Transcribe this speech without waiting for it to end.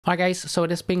Alright guys, so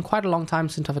it has been quite a long time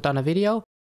since I've done a video.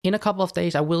 In a couple of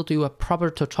days I will do a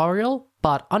proper tutorial,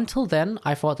 but until then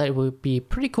I thought that it would be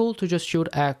pretty cool to just shoot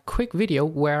a quick video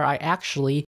where I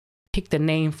actually pick the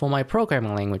name for my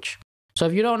programming language. So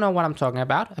if you don't know what I'm talking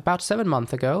about 7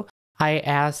 months ago, I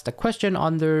asked a question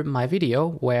under my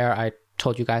video where I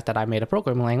told you guys that I made a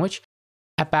programming language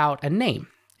about a name.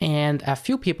 And a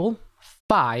few people,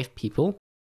 5 people,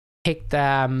 picked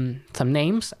some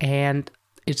names, and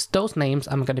it's those names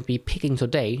I'm going to be picking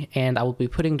today, and I will be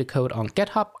putting the code on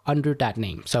GitHub under that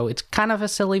name. So it's kind of a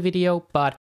silly video,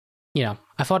 but you know,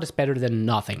 I thought it's better than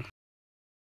nothing.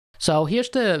 So here's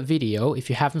the video. If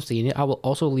you haven't seen it, I will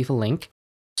also leave a link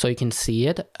so you can see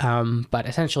it. But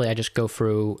essentially I just go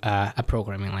through a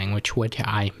programming language which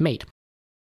I made.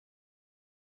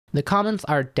 The comments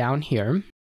are down here.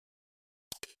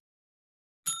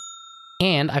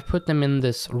 And I put them in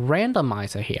this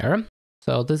randomizer here.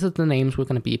 So this is the names we're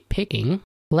going to be picking.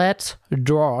 Let's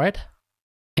draw it.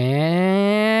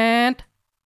 And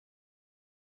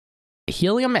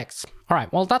Helium X. All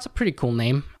right, well, that's a pretty cool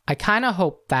name. I kind of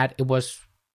hope that it was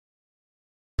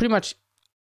pretty much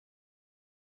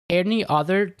any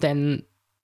other than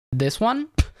this one,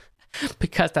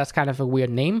 because that's kind of a weird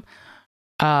name.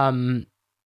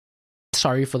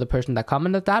 Sorry for the person that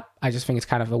commented that. I just think it's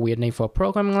kind of a weird name for a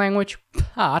programming language,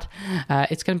 but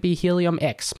it's going to be Helium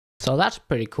X. So that's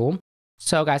pretty cool.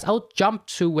 So guys, I'll jump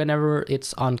to whenever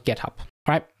it's on GitHub. All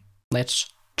right, let's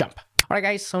jump. All right,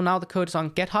 guys, so now the code is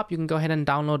on GitHub. You can go ahead and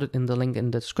download it in the link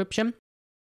in the description.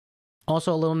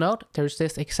 Also, a little note, there's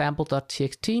this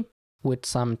example.txt with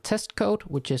some test code,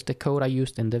 which is the code I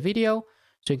used in the video.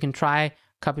 So you can try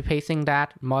copy-pasting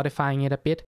that, modifying it a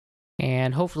bit,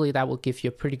 and hopefully that will give you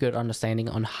a pretty good understanding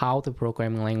on how the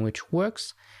programming language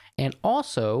works. And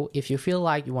also, if you feel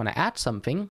like you want to add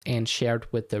something and share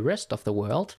it with the rest of the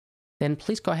world, then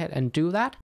please go ahead and do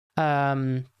that.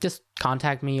 Just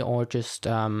contact me, or just,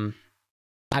 I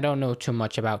don't know too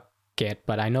much about Git,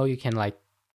 but I know you can like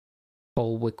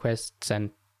pull requests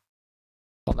and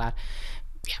all that.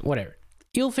 Yeah, whatever.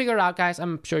 You'll figure it out, guys.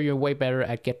 I'm sure you're way better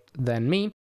at Git than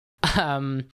me.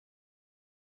 But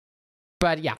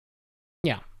yeah.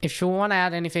 Yeah, if you want to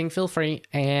add anything, feel free.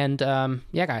 And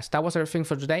yeah, guys, that was everything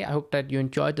for today. I hope that you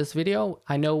enjoyed this video.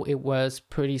 I know it was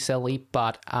pretty silly,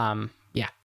 but yeah.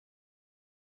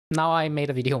 Now I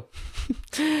made a video.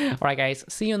 Alright, guys,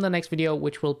 see you in the next video,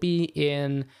 which will be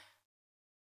in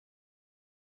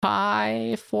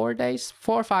 4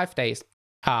 or 5 days.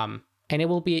 And it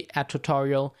will be a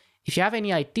tutorial. If you have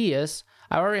any ideas,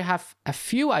 I already have a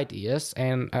few ideas,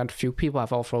 and a few people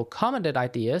have also commented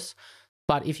ideas.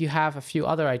 But if you have a few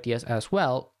other ideas as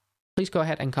well, please go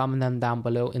ahead and comment them down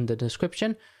below in the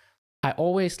description. I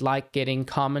always like getting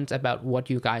comments about what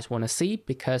you guys want to see,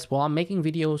 because, well, I'm making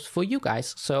videos for you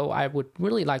guys. So I would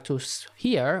really like to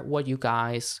hear what you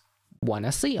guys want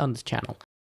to see on the channel.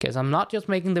 Because I'm not just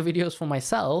making the videos for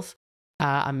myself,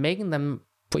 I'm making them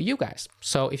for you guys.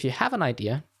 So if you have an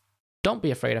idea, don't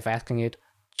be afraid of asking it.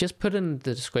 Just put it in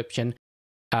the description.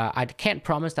 I can't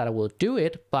promise that I will do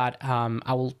it, but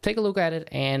I will take a look at it,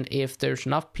 and if there's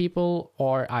enough people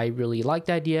or I really like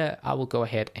the idea, I will go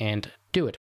ahead and do it.